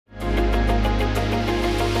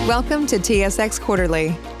Welcome to TSX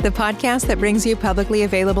Quarterly, the podcast that brings you publicly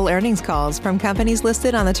available earnings calls from companies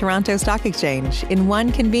listed on the Toronto Stock Exchange in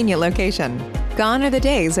one convenient location. Gone are the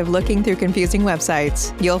days of looking through confusing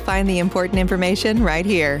websites. You'll find the important information right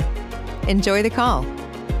here. Enjoy the call.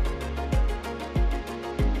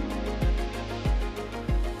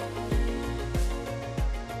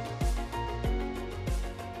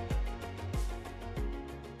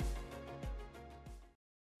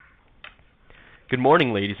 Good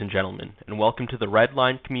morning, ladies and gentlemen, and welcome to the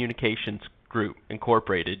Redline Communications Group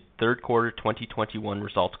Incorporated Third Quarter 2021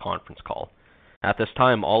 Results Conference Call. At this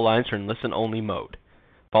time, all lines are in listen-only mode.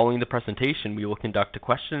 Following the presentation, we will conduct a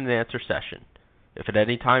question-and-answer session. If at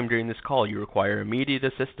any time during this call you require immediate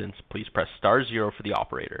assistance, please press *0 for the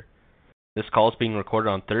operator. This call is being recorded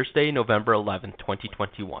on Thursday, November 11,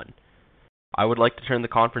 2021. I would like to turn the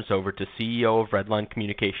conference over to CEO of Redline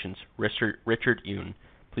Communications, Richard Yoon.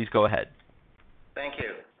 Please go ahead. Thank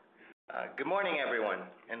you. Good morning, everyone,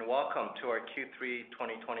 and welcome to our Q3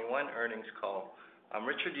 2021 earnings call. I'm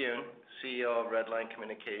Richard Yoon, CEO of Redline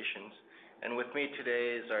Communications, and with me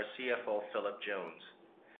today is our CFO, Philip Jones.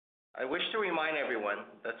 I wish to remind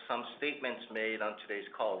everyone that some statements made on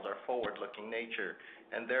today's calls are forward-looking nature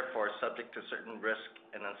and therefore subject to certain risks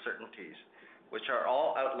and uncertainties, which are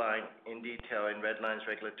all outlined in detail in Redline's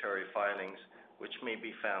regulatory filings, which may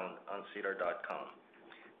be found on sedar.com.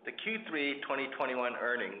 The Q3 2021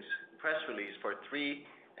 earnings press release for 3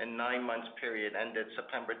 and 9 months period ended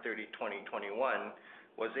September 30, 2021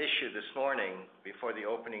 was issued this morning before the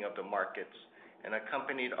opening of the markets and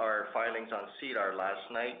accompanied our filings on SEDAR last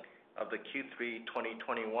night of the Q3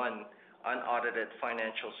 2021 unaudited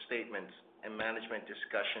financial statements and management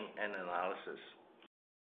discussion and analysis.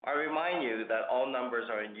 I remind you that all numbers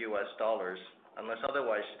are in US dollars unless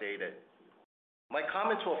otherwise stated. My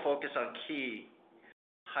comments will focus on key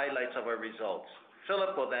highlights of our results.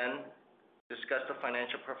 Philip will then discuss the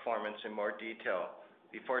financial performance in more detail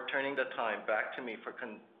before turning the time back to me for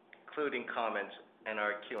concluding comments and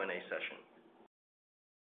our Q&A session.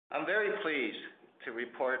 I'm very pleased to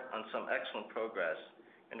report on some excellent progress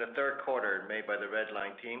in the third quarter made by the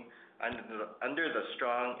Redline team under the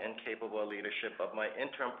strong and capable leadership of my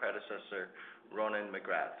interim predecessor, Ronan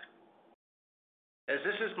McGrath. As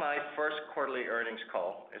this is my first quarterly earnings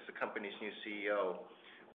call as the company's new CEO,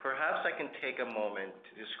 perhaps I can take a moment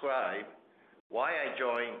to describe why I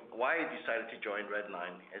decided to join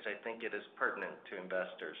Redline, as I think it is pertinent to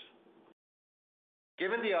investors.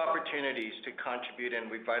 Given the opportunities to contribute and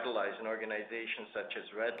revitalize an organization such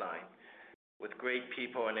as Redline, with great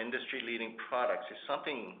people and industry-leading products, is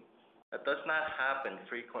something that does not happen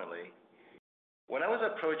frequently. When I was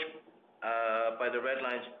approached by the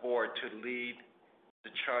Redline's board to lead the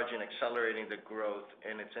charge in accelerating the growth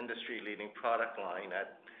in its industry-leading product line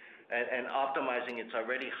and optimizing its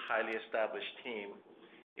already highly established team,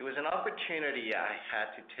 it was an opportunity I had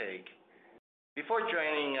to take. Before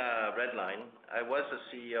joining Redline, I was the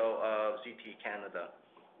CEO of ZTE Canada,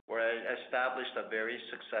 where I established a very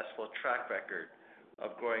successful track record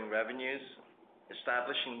of growing revenues,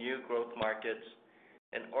 establishing new growth markets,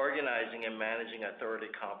 and organizing and managing a thoroughly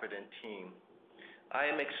competent team. I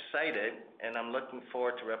am excited and I'm looking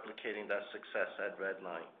forward to replicating that success at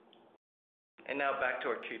Redline. And now back to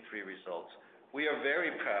our Q3 results. We are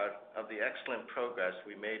very proud of the excellent progress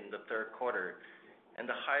we made in the third quarter, and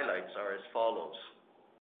the highlights are as follows.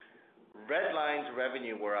 Redline's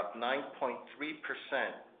revenue were up 9.3%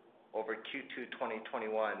 over Q2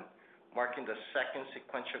 2021, marking the second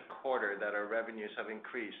sequential quarter that our revenues have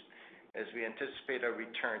increased as we anticipate a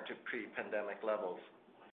return to pre-pandemic levels.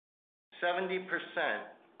 70%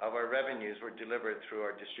 of our revenues were delivered through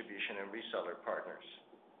our distribution and reseller partners.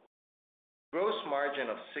 Gross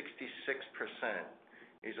margin of 66%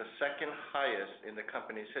 is the second highest in the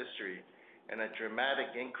company's history and a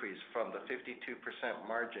dramatic increase from the 52%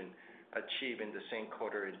 margin achieved in the same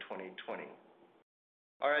quarter in 2020.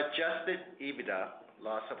 Our adjusted EBITDA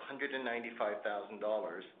loss of $195,000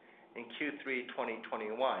 in Q3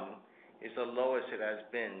 2021 is the lowest it has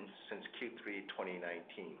been since Q3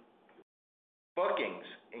 2019. Bookings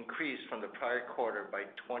increased from the prior quarter by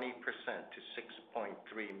 20% to $6.3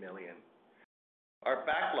 million. Our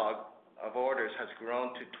backlog of orders has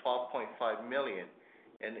grown to $12.5 million,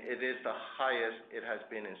 and it is the highest it has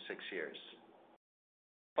been in 6 years.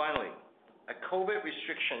 Finally, a COVID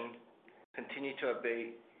restriction continued to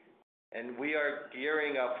abate, and we are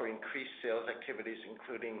gearing up for increased sales activities,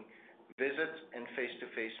 including visits and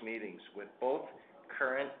face-to-face meetings with both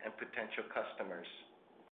current and potential customers.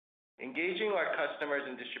 Engaging our customers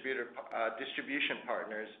and distribution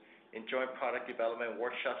partners in joint product development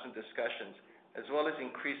workshops and discussions, as well as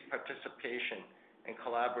increased participation and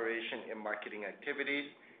collaboration in marketing activities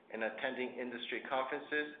and attending industry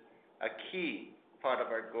conferences, a key part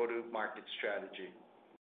of our go-to-market strategy.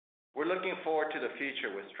 We're looking forward to the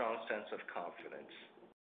future with strong sense of confidence.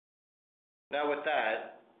 Now with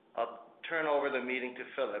that, I'll turn over the meeting to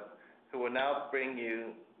Philip, who will now bring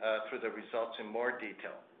you through the results in more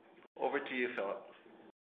detail. Over to you, Philip.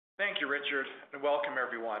 Thank you, Richard, and welcome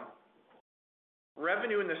everyone.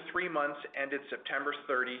 Revenue in the 3 months ended September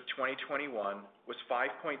 30, 2021 was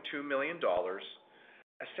 $5.2 million,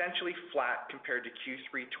 essentially flat compared to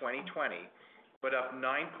Q3 2020, but up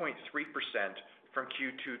 9.3% from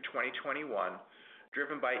Q2 2021,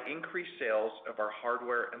 driven by increased sales of our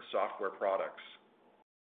hardware and software products.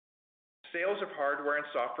 Sales of hardware and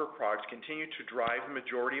software products continue to drive the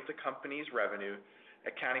majority of the company's revenue,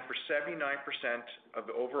 accounting for 79% of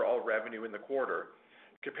the overall revenue in the quarter,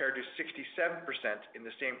 compared to 67% in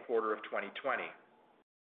the same quarter of 2020.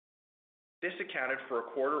 This accounted for a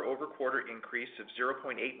quarter-over-quarter increase of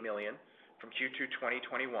 $0.8 million from Q2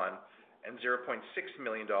 2021 and $0.6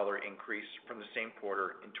 million increase from the same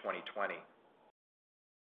quarter in 2020.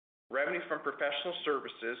 Revenue from professional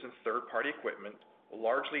services and third-party equipment,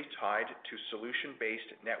 largely tied to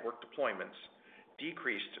solution-based network deployments,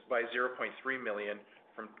 decreased by $0.3 million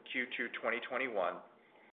from Q2 2021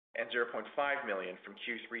 and $0.5 million from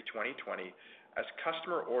Q3 2020, as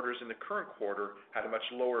customer orders in the current quarter had a much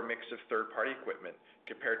lower mix of third-party equipment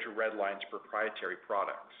compared to Redline's proprietary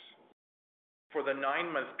products. For the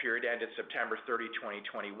 9-month period ended September 30,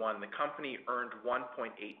 2021, the company earned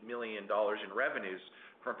 $1.8 million in revenues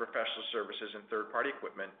from professional services and third-party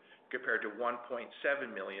equipment, compared to $1.7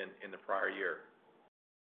 million in the prior year.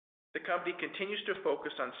 The company continues to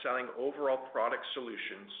focus on selling overall product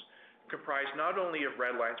solutions comprised not only of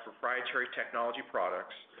Redline's proprietary technology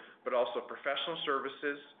products, but also professional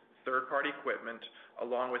services, third-party equipment,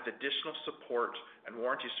 along with additional support and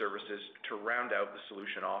warranty services to round out the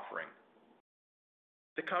solution offering.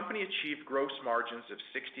 The company achieved gross margins of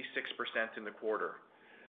 66% in the quarter.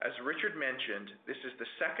 As Richard mentioned, this is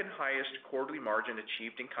the second highest quarterly margin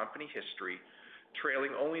achieved in company history,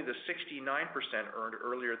 trailing only the 69% earned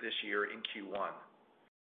earlier this year in Q1.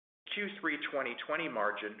 Q3 2020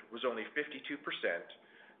 margin was only 52%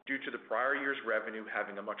 due to the prior year's revenue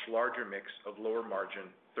having a much larger mix of lower margin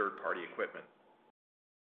third-party equipment.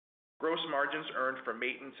 Gross margins earned from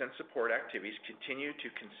maintenance and support activities continue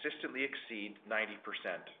to consistently exceed 90%.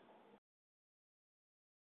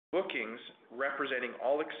 Bookings, representing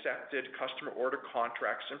all accepted customer order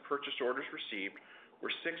contracts and purchase orders received,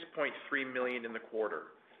 were $6.3 million in the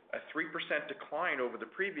quarter, a 3% decline over the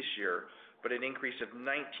previous year, but an increase of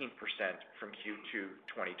 19% from Q2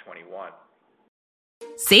 2021.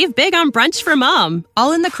 Save big on brunch for mom,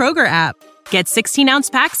 all in the Kroger app. Get 16-ounce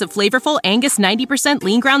packs of flavorful Angus 90%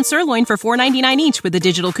 lean ground sirloin for $4.99 each with a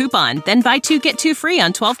digital coupon. Then buy 2, get 2 free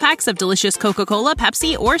on 12 packs of delicious Coca-Cola,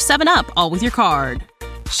 Pepsi, or 7-Up, all with your card.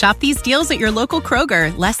 Shop these deals at your local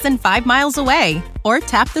Kroger, less than 5 miles away. Or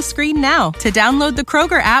tap the screen now to download the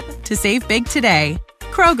Kroger app to save big today.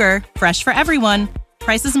 Kroger, fresh for everyone.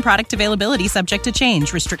 Prices and product availability subject to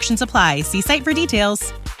change. Restrictions apply. See site for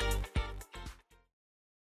details.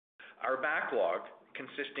 Our backlog,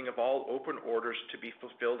 consisting of all open orders to be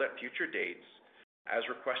fulfilled at future dates, as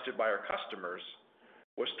requested by our customers,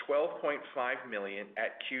 was $12.5 million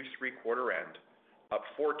at Q3 quarter end, up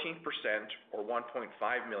 14% or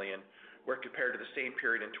 $1.5 million where compared to the same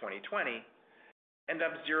period in 2020, and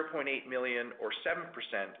up $0.8 million or 7%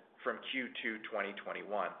 from Q2 2021.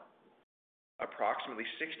 Approximately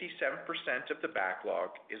 67% of the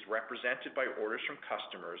backlog is represented by orders from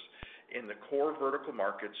customers in the core vertical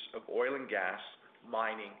markets of oil and gas,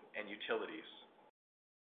 mining, and utilities.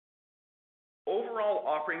 Overall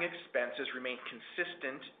operating expenses remain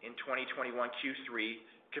consistent in 2021 Q3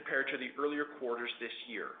 compared to the earlier quarters this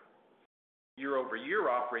year.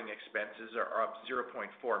 Year-over-year operating expenses are up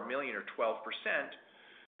 $0.4 million or 12%,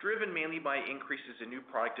 driven mainly by increases in new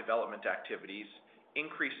product development activities,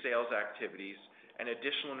 increased sales activities, and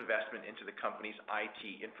additional investment into the company's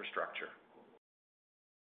IT infrastructure.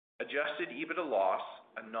 Adjusted EBITDA loss,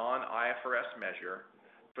 a non-IFRS measure,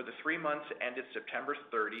 for the 3 months ended September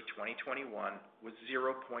 30, 2021 was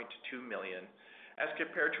 $0.2 million, as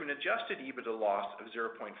compared to an adjusted EBITDA loss of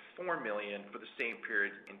 $0.4 million for the same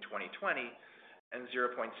period in 2020 and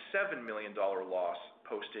 $0.7 million loss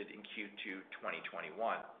posted in Q2 2021.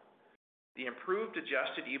 The improved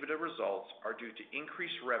adjusted EBITDA results are due to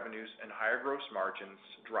increased revenues and higher gross margins,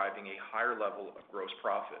 driving a higher level of gross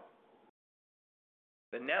profit.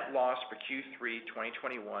 The net loss for Q3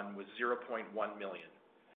 2021 was $0.1 million,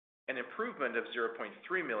 an improvement of $0.3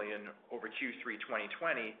 million over Q3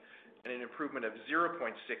 2020, and an improvement of $0.6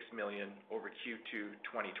 million over Q2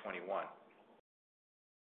 2021.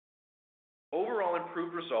 Overall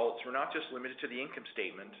improved results were not just limited to the income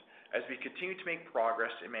statement, as we continue to make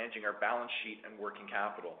progress in managing our balance sheet and working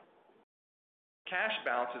capital. Cash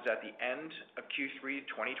balances at the end of Q3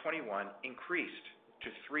 2021 increased to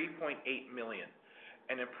 $3.8 million,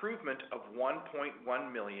 an improvement of $1.1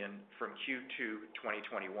 million from Q2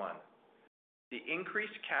 2021. The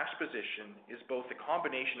increased cash position is both a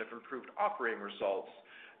combination of improved operating results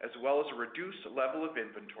as well as a reduced level of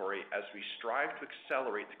inventory as we strive to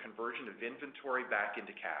accelerate the conversion of inventory back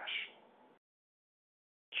into cash.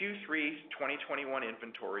 Q3 2021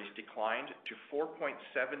 inventories declined to $4.7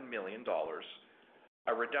 million,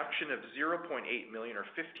 a reduction of $0.8 million or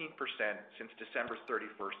 15% since December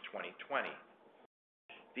 31st, 2020.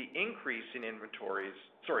 The decrease in inventories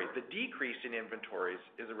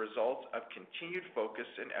is a result of continued focus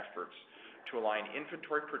and efforts to align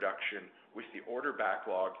inventory production with the order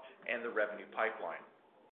backlog and the revenue pipeline.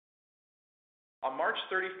 On March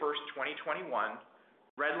 31st, 2021,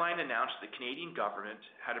 Redline announced the Canadian government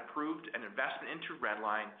had approved an investment into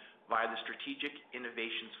Redline via the Strategic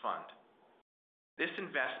Innovations Fund. This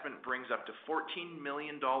investment brings up to $14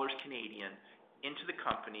 million Canadian into the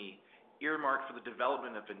company, earmarked for the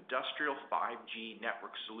development of industrial 5G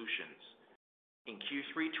network solutions. In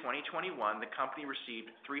Q3 2021, the company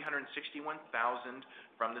received $361,000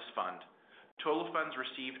 from this fund. Total funds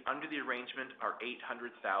received under the arrangement are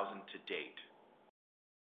 $800,000 to date.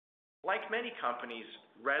 Like many companies,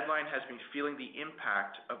 Redline has been feeling the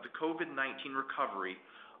impact of the COVID-19 recovery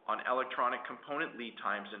on electronic component lead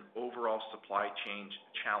times and overall supply chain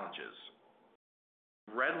challenges.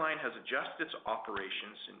 Redline has adjusted its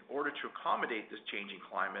operations in order to accommodate this changing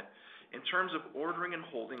climate in terms of ordering and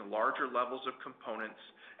holding larger levels of components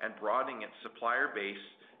and broadening its supplier base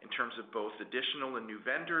in terms of both additional and new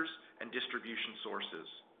vendors and distribution sources.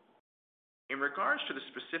 In regards to the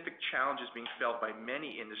specific challenges being felt by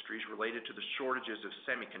many industries related to the shortages of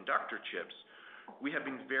semiconductor chips, we have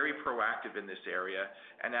been very proactive in this area,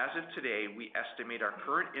 and as of today, we estimate our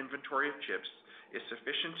current inventory of chips is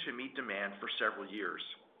sufficient to meet demand for several years.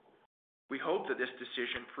 We hope that this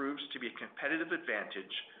decision proves to be a competitive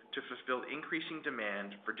advantage to fulfill increasing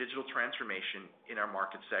demand for digital transformation in our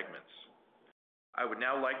market segments. I would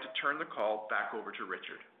now like to turn the call back over to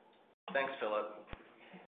Richard. Thanks, Philip.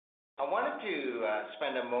 I wanted to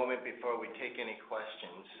spend a moment before we take any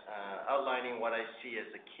questions outlining what I see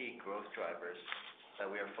as the key growth drivers that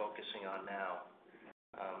we are focusing on now.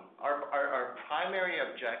 Our primary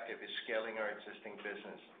objective is scaling our existing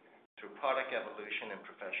business through product evolution and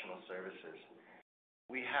professional services.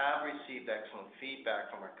 We have received excellent feedback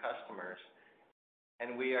from our customers,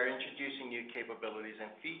 and we are introducing new capabilities and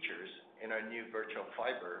features in our new virtual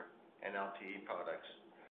fiber and LTE products.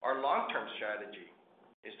 Our long-term strategy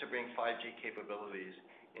is to bring 5G capabilities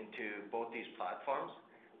into both these platforms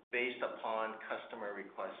based upon customer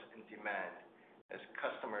requests and demand as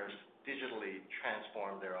customers digitally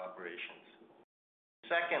transform their operations.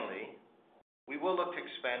 Secondly, we will look to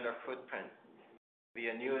expand our footprint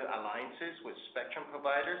via new alliances with spectrum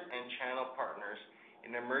providers and channel partners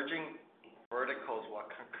in emerging verticals while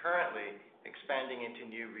concurrently expanding into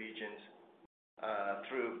new regions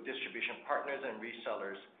through distribution partners and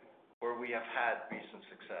resellers where we have had recent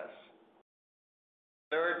success.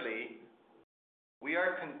 Thirdly, we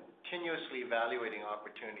are continuously evaluating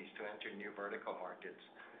opportunities to enter new vertical markets,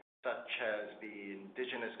 such as the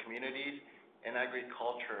indigenous communities and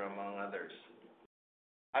agriculture, among others.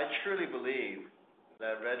 I truly believe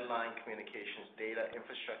that Redline Communications data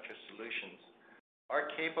infrastructure solutions are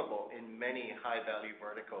capable in many high-value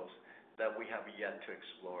verticals that we have yet to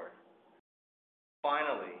explore.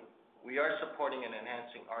 Finally, we are supporting and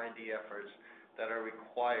enhancing R&D efforts that are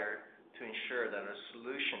required to ensure that our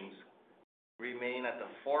solutions remain at the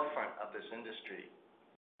forefront of this industry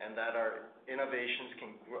and that our innovations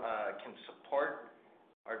can support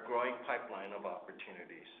our growing pipeline of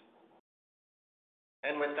opportunities.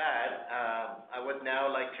 And with that, I would now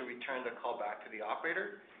like to return the call back to the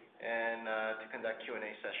operator and to conduct Q&A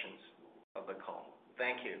sessions of the call.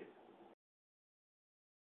 Thank you.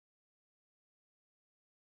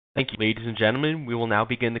 Thank you, ladies and gentlemen. We will now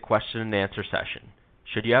begin the question and answer session.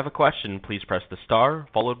 Should you have a question, please press the star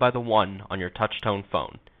followed by the 1 on your touch-tone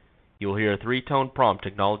phone. You will hear a 3-tone prompt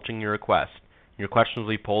acknowledging your request, and your questions will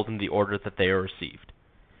be polled in the order that they are received.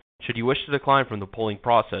 Should you wish to decline from the polling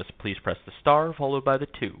process, please press the star followed by the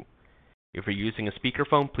 2. If you're using a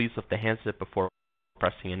speakerphone, please lift the handset before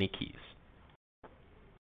pressing any keys.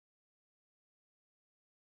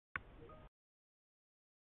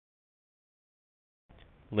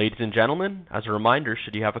 Ladies and gentlemen, as a reminder,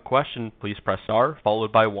 should you have a question, please press star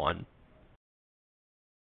followed by 1.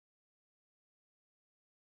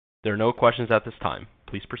 There are no questions at this time.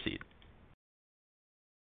 Please proceed.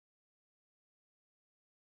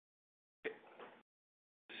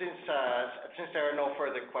 Since there are no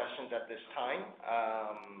further questions at this time,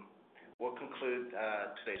 we'll conclude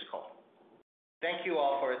today's call. Thank you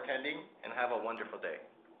all for attending and have a wonderful day.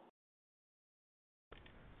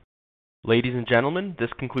 Ladies and gentlemen,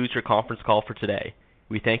 this concludes your conference call for today.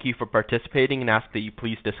 We thank you for participating and ask that you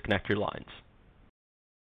please disconnect your lines.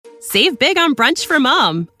 Save big on brunch for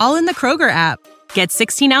mom, all in the Kroger app. Get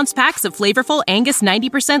 16-ounce packs of flavorful Angus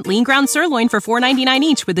 90% lean ground sirloin for $4.99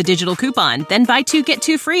 each with a digital coupon. Then buy 2, get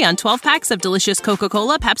 2 free on 12 packs of delicious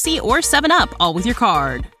Coca-Cola, Pepsi, or 7-Up, all with your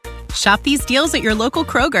card. Shop these deals at your local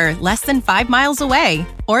Kroger, less than 5 miles away.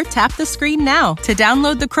 Or tap the screen now to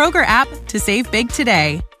download the Kroger app to save big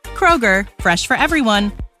today. Kroger, fresh for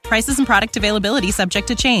everyone. Prices and product availability subject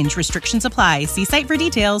to change. Restrictions apply. See site for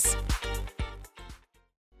details.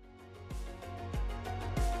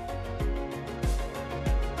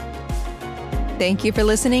 Thank you for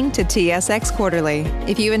listening to TSX Quarterly.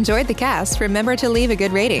 If you enjoyed the cast, remember to leave a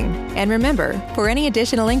good rating. And remember, for any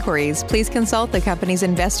additional inquiries, please consult the company's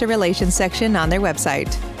investor relations section on their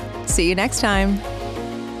website. See you next time.